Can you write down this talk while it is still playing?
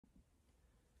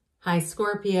Hi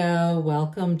Scorpio,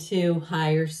 welcome to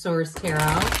Higher Source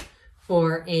Tarot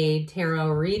for a tarot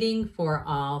reading for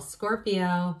all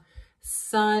Scorpio,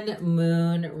 Sun,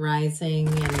 Moon, Rising,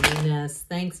 and Venus.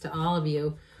 Thanks to all of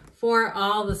you for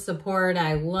all the support.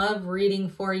 I love reading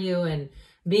for you and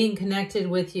being connected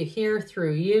with you here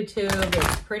through YouTube.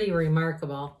 It's pretty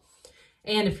remarkable.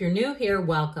 And if you're new here,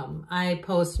 welcome. I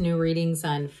post new readings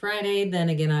on Friday, then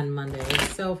again on Monday.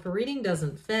 So if a reading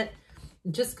doesn't fit,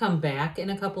 just come back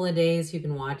in a couple of days. You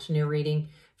can watch a new reading.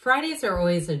 Fridays are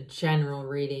always a general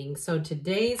reading. So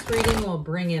today's reading will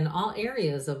bring in all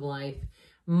areas of life.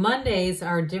 Mondays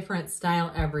are a different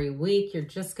style every week. You're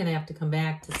just going to have to come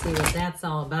back to see what that's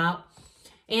all about.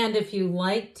 And if you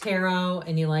like tarot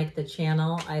and you like the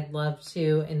channel, I'd love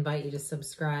to invite you to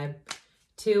subscribe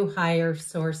to Higher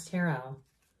Source Tarot.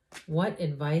 What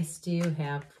advice do you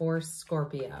have for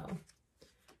Scorpio?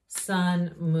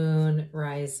 Sun, Moon,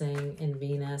 Rising, and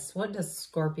Venus. What does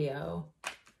Scorpio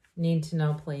need to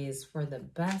know, please, for the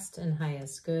best and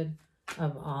highest good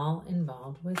of all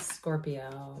involved with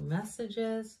Scorpio?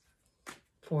 Messages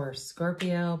for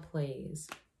Scorpio, please.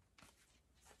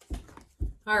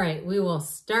 All right, we will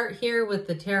start here with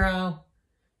the tarot,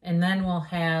 and then we'll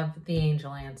have the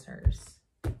angel answers.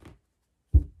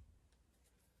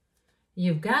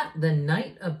 You've got the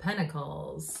Knight of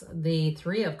Pentacles, the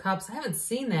Three of Cups. I haven't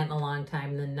seen that in a long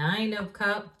time. The Nine of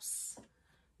Cups,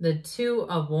 the Two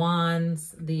of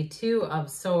Wands, the Two of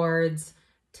Swords,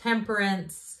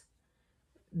 Temperance,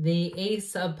 the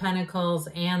Ace of Pentacles,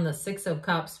 and the Six of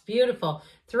Cups. Beautiful.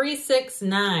 3, 6,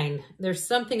 9. There's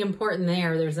something important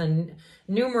there. There's a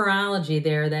numerology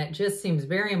there that just seems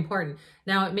very important.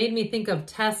 Now, it made me think of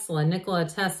Tesla, Nikola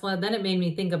Tesla. Then it made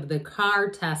me think of the car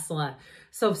Tesla.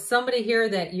 So if somebody here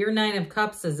that your Nine of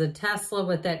Cups is a Tesla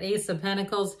with that Ace of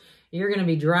Pentacles, you're going to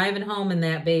be driving home in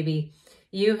that baby.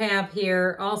 You have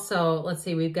here also, let's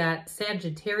see, we've got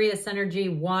Sagittarius energy,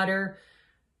 water,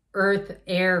 earth,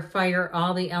 air, fire,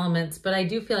 all the elements. But I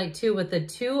do feel like too with the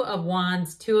Two of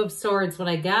Wands, Two of Swords, what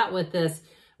I got with this,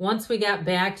 once we got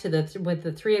back to with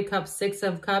the Three of Cups, Six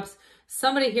of Cups,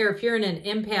 somebody here, if you're in an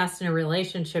impasse in a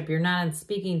relationship, you're not on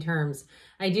speaking terms,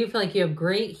 I do feel like you have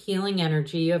great healing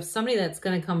energy. You have somebody that's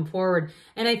going to come forward.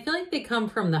 And I feel like they come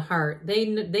from the heart.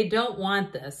 They don't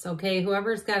want this, okay?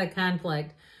 Whoever's got a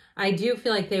conflict, I do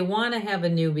feel like they want to have a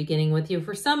new beginning with you.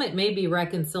 For some, it may be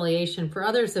reconciliation. For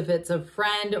others, if it's a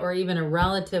friend or even a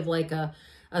relative, like a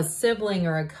sibling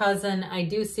or a cousin, I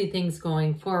do see things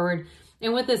going forward.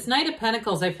 And with this Knight of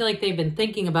Pentacles, I feel like they've been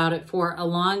thinking about it for a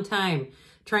long time,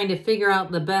 trying to figure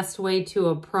out the best way to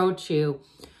approach you.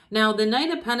 Now, the Knight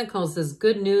of Pentacles is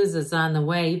good news is on the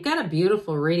way. You've got a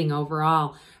beautiful reading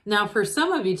overall. Now, for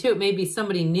some of you, too, it may be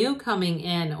somebody new coming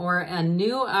in or a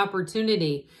new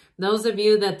opportunity. Those of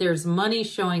you that there's money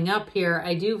showing up here,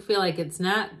 I do feel like it's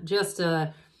not just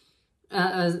on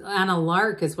a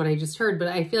lark is what I just heard, but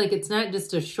I feel like it's not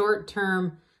just a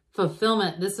short-term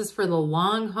fulfillment. This is for the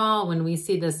long haul when we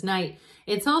see this Knight.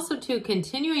 It's also, too,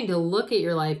 continuing to look at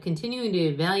your life, continuing to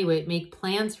evaluate, make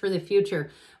plans for the future.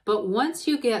 But once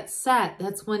you get set,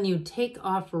 that's when you take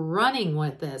off running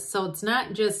with this. So it's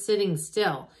not just sitting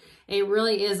still. It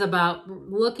really is about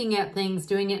looking at things,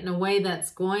 doing it in a way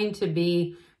that's going to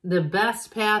be the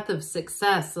best path of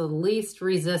success, the least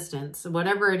resistance.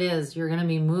 Whatever it is, you're going to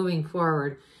be moving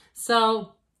forward.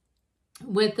 So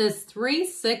with this 3,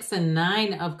 6, and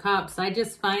 9 of Cups, I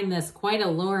just find this quite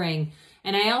alluring.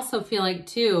 And I also feel like,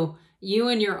 too, you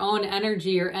and your own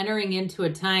energy are entering into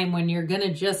a time when you're going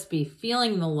to just be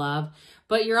feeling the love.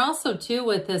 But you're also, too,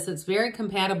 with this, it's very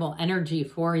compatible energy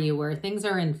for you where things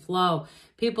are in flow.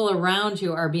 People around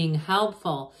you are being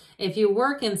helpful. If you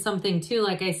work in something, too,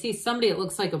 like I see somebody, it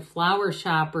looks like a flower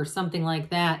shop or something like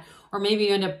that. Or maybe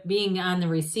you end up being on the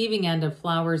receiving end of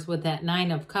flowers with that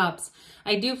 9 of Cups.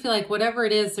 I do feel like whatever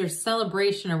it is, there's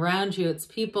celebration around you. It's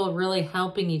people really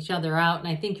helping each other out. And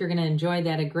I think you're going to enjoy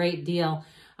that a great deal.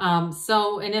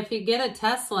 And if you get a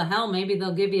Tesla, hell, maybe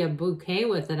they'll give you a bouquet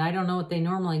with it. I don't know what they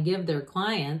normally give their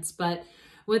clients, but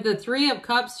with the 3 of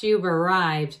Cups, you've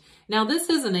arrived. Now, this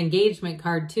is an engagement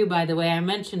card too, by the way. I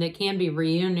mentioned it can be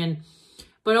reunion,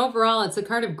 but overall, it's a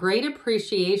card of great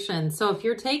appreciation. So if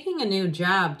you're taking a new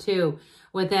job too,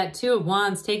 with that 2 of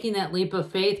Wands, taking that leap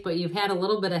of faith, but you've had a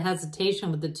little bit of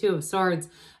hesitation with the 2 of Swords,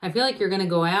 I feel like you're going to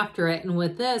go after it. And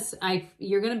with this,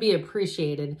 you're going to be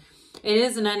appreciated. It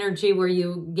is an energy where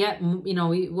you get,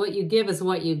 what you give is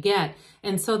what you get.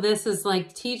 And so this is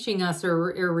like teaching us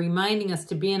or reminding us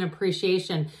to be in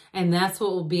appreciation. And that's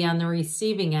what will be on the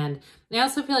receiving end. I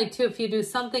also feel like, too, if you do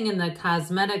something in the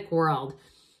cosmetic world,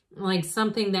 like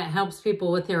something that helps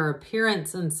people with their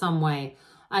appearance in some way,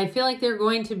 I feel like they're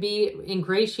going to be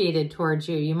ingratiated towards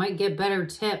you. You might get better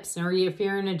tips, or if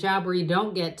you're in a job where you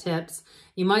don't get tips,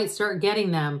 you might start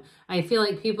getting them. I feel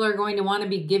like people are going to want to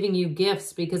be giving you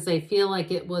gifts because they feel like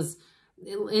it was,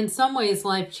 in some ways,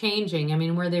 life-changing. I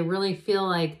mean, where they really feel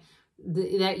like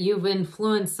that you've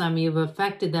influenced them, you've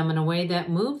affected them in a way that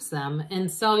moves them.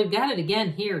 And so you've got it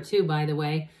again here too, by the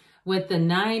way, with the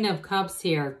 9 of Cups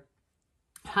here.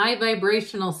 High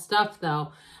vibrational stuff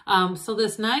though. So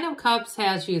this 9 of Cups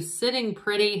has you sitting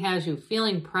pretty, has you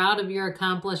feeling proud of your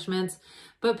accomplishments,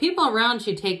 but people around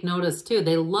you take notice too.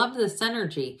 They love this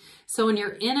energy. So when you're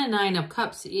in a 9 of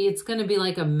Cups, it's going to be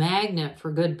like a magnet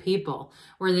for good people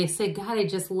where they say, God, I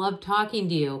just love talking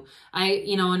to you.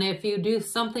 And if you do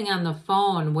something on the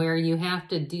phone where you have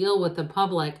to deal with the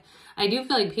public, I do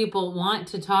feel like people want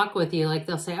to talk with you. Like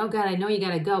they'll say, oh God, I know you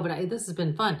got to go, but this has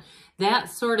been fun.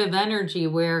 That sort of energy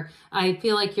where I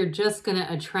feel like you're just going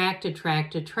to attract,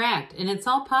 and it's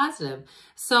all positive.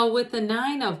 So with the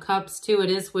 9 of Cups too,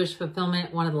 it is wish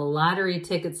fulfillment, one of the lottery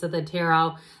tickets of the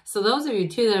tarot. So those of you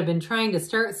too that have been trying to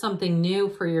start something new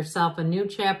for yourself, a new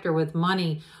chapter with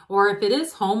money, or if it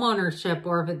is home ownership,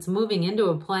 or if it's moving into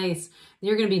a place,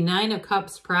 you're going to be 9 of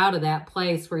Cups proud of that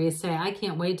place where you say, I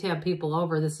can't wait to have people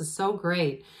over. This is so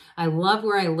great. I love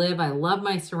where I live. I love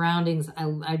my surroundings.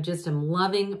 I just am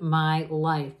loving my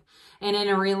life. And in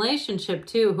a relationship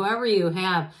too, whoever you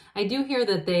have, I do hear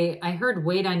that I heard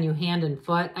weight on you hand and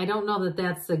foot. I don't know that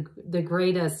that's the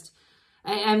greatest.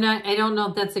 I don't know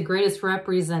if that's the greatest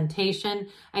representation.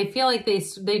 I feel like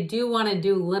they do want to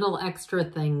do little extra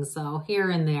things though, here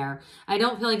and there. I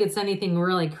don't feel like it's anything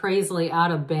really crazily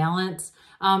out of balance.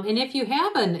 And if you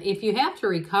have to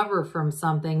recover from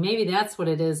something, maybe that's what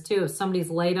it is too. If somebody's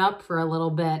laid up for a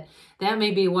little bit, that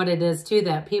may be what it is too,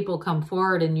 that people come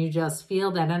forward and you just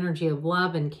feel that energy of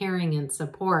love and caring and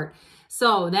support.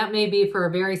 So that may be for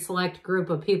a very select group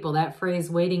of people, that phrase,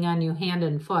 waiting on you hand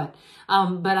and foot.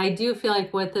 But I do feel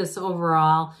like with this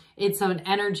overall, it's an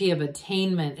energy of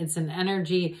attainment. It's an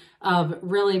energy of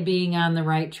really being on the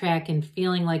right track and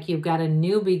feeling like you've got a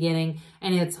new beginning,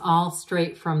 and it's all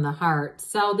straight from the heart.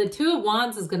 So the 2 of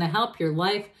Wands is going to help your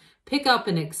life pick up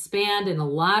and expand in a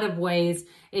lot of ways.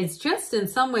 It's just in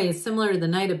some ways similar to the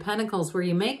Knight of Pentacles, where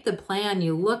you make the plan,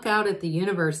 you look out at the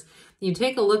universe, you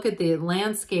take a look at the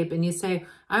landscape and you say,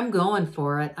 I'm going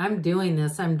for it. I'm doing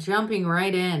this. I'm jumping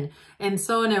right in. And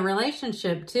so in a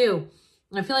relationship too,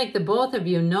 I feel like the both of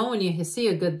you know when you see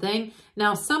a good thing.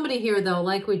 Now, somebody here though,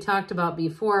 like we talked about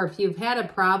before, if you've had a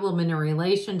problem in a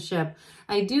relationship,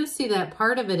 I do see that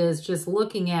part of it is just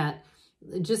looking at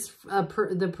just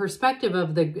the perspective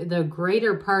of the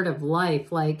greater part of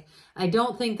life. Like, I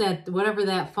don't think that whatever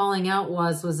that falling out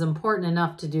was important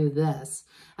enough to do this.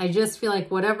 I just feel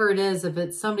like whatever it is, if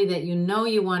it's somebody that you know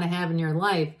you want to have in your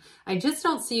life, I just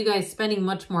don't see you guys spending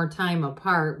much more time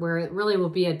apart, where it really will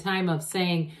be a time of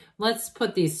saying, let's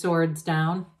put these swords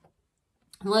down.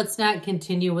 Let's not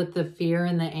continue with the fear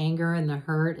and the anger and the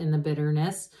hurt and the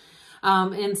bitterness.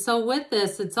 And so with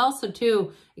this, it's also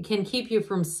too, it can keep you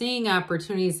from seeing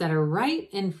opportunities that are right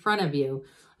in front of you.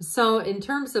 So in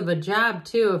terms of a job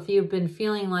too, if you've been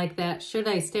feeling like that, should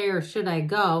I stay or should I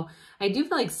go? I do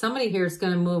feel like somebody here is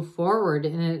going to move forward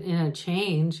in a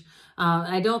change.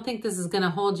 I don't think this is going to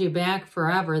hold you back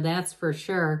forever. That's for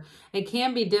sure. It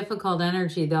can be difficult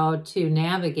energy though to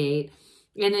navigate.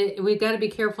 And we've got to be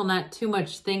careful not too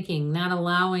much thinking, not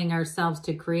allowing ourselves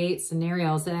to create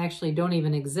scenarios that actually don't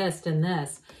even exist in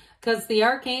this. Because the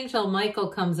Archangel Michael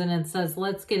comes in and says,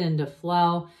 let's get into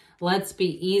flow. Let's be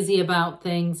easy about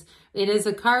things. It is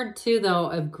a card too, though,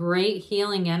 of great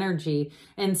healing energy.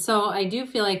 And so I do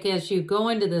feel like as you go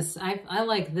into this, I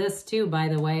like this too, by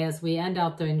the way, as we end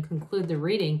out there and conclude the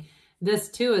reading. This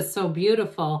too is so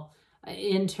beautiful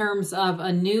in terms of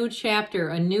a new chapter,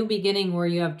 a new beginning where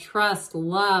you have trust,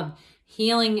 love,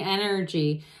 healing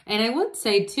energy. And I would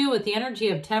say too, with the energy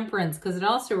of Temperance, because it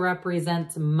also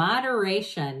represents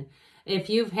moderation. If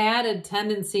you've had a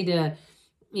tendency to,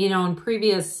 you know, in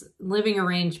previous living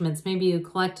arrangements, maybe you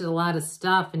collected a lot of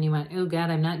stuff and you went, oh God,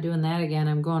 I'm not doing that again.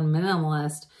 I'm going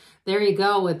minimalist. There you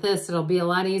go. With this, it'll be a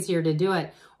lot easier to do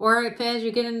it. Or if as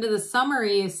you get into the summer,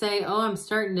 you say, oh, I'm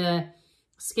starting to,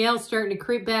 scale's starting to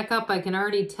creep back up. I can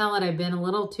already tell it. I've been a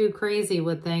little too crazy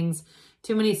with things.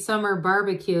 Too many summer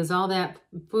barbecues. All that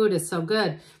food is so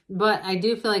good. But I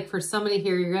do feel like for somebody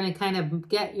here, you're going to kind of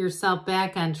get yourself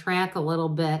back on track a little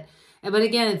bit. But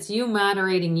again, it's you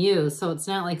moderating you. So it's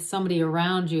not like somebody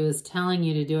around you is telling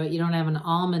you to do it. You don't have an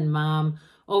almond mom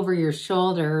over your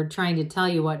shoulder trying to tell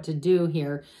you what to do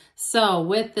here. So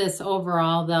with this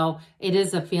overall, though, it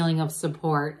is a feeling of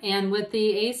support. And with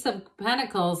the Ace of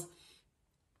Pentacles,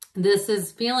 This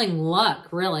is feeling luck,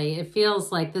 really. It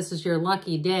feels like this is your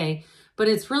lucky day, but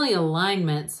it's really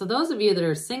alignment. So those of you that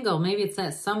are single, maybe it's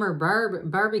that summer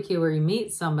barbecue where you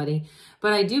meet somebody,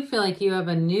 but I do feel like you have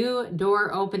a new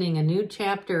door opening, a new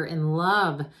chapter in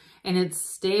love, and it's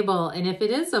stable. And if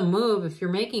it is a move, if you're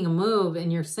making a move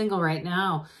and you're single right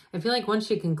now, I feel like once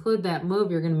you conclude that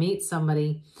move, you're going to meet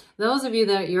somebody. Those of you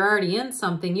that you're already in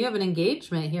something, you have an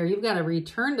engagement here. You've got a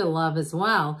return to love as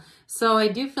well. So I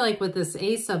do feel like with this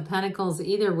Ace of Pentacles,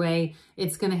 either way,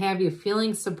 it's going to have you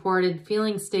feeling supported,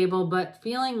 feeling stable, but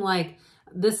feeling like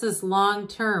this is long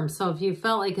term. So if you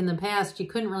felt like in the past you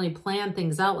couldn't really plan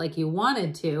things out like you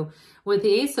wanted to, with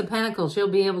the Ace of Pentacles, you'll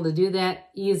be able to do that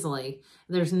easily.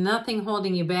 There's nothing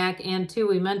holding you back. And too,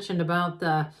 we mentioned about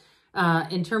the,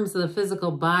 in terms of the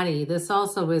physical body, this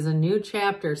also is a new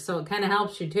chapter. So it kind of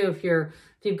helps you too if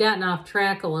you've gotten off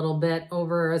track a little bit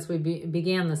over as we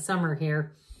began the summer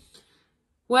here.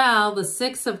 Well, the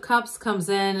Six of Cups comes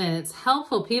in and it's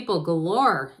helpful people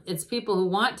galore. It's people who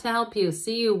want to help you,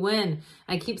 see you win.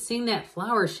 I keep seeing that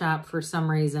flower shop for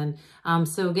some reason.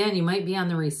 So again, you might be on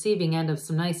the receiving end of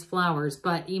some nice flowers,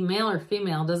 but male or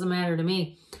female, doesn't matter to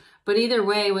me. But either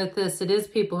way with this, it is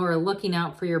people who are looking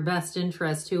out for your best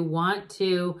interest, who want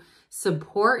to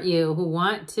support you, who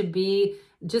want to be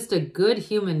just a good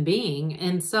human being.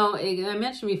 And so I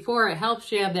mentioned before, it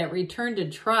helps you have that return to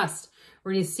trust,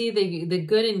 where you see the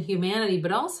good in humanity,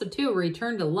 but also, too,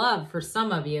 return to love for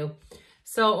some of you.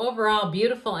 So overall,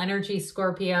 beautiful energy,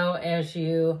 Scorpio, as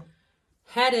you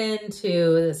head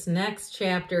into this next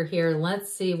chapter here.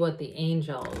 Let's see what the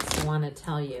angels want to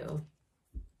tell you.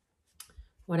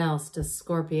 What else does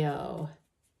Scorpio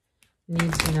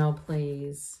need to know,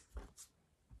 please?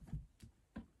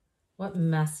 What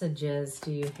messages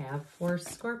do you have for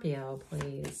Scorpio,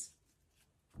 please?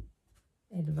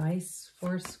 Advice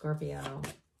for Scorpio.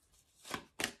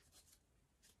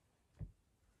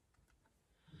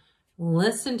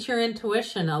 Listen to your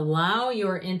intuition. Allow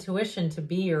your intuition to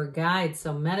be your guide.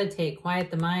 So meditate,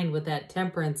 quiet the mind with that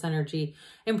temperance energy.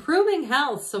 Improving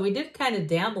health. So we did kind of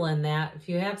dabble in that. If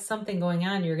you have something going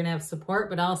on, you're going to have support,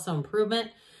 but also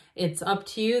improvement. It's up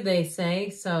to you, they say.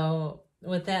 So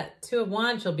with that Two of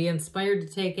Wands, you'll be inspired to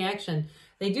take action.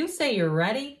 They do say you're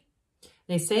ready.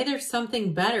 They say there's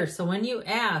something better. So when you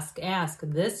ask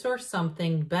this or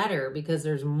something better, because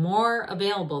there's more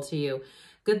available to you.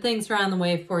 Good things are on the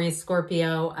way for you,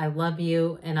 Scorpio. I love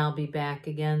you, and I'll be back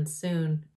again soon.